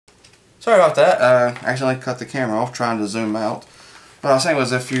Sorry about that. Accidentally cut the camera off trying to zoom out. What I was saying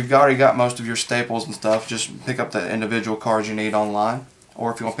was if you've already got most of your staples and stuff, just pick up the individual cards you need online.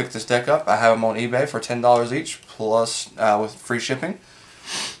 Or if you want to pick this deck up, I have them on eBay for $10 each, plus with free shipping.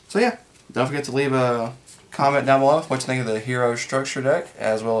 So yeah, don't forget to leave a comment down below what you think of the Heroes Structure deck,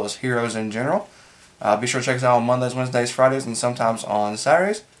 as well as Heroes in general. Be sure to check us out on Mondays, Wednesdays, Fridays, and sometimes on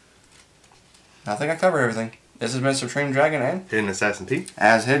Saturdays. I think I covered everything. This has been Supreme Dragon and Hidden Assassin P.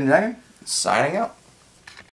 as Hidden Dragon, signing out.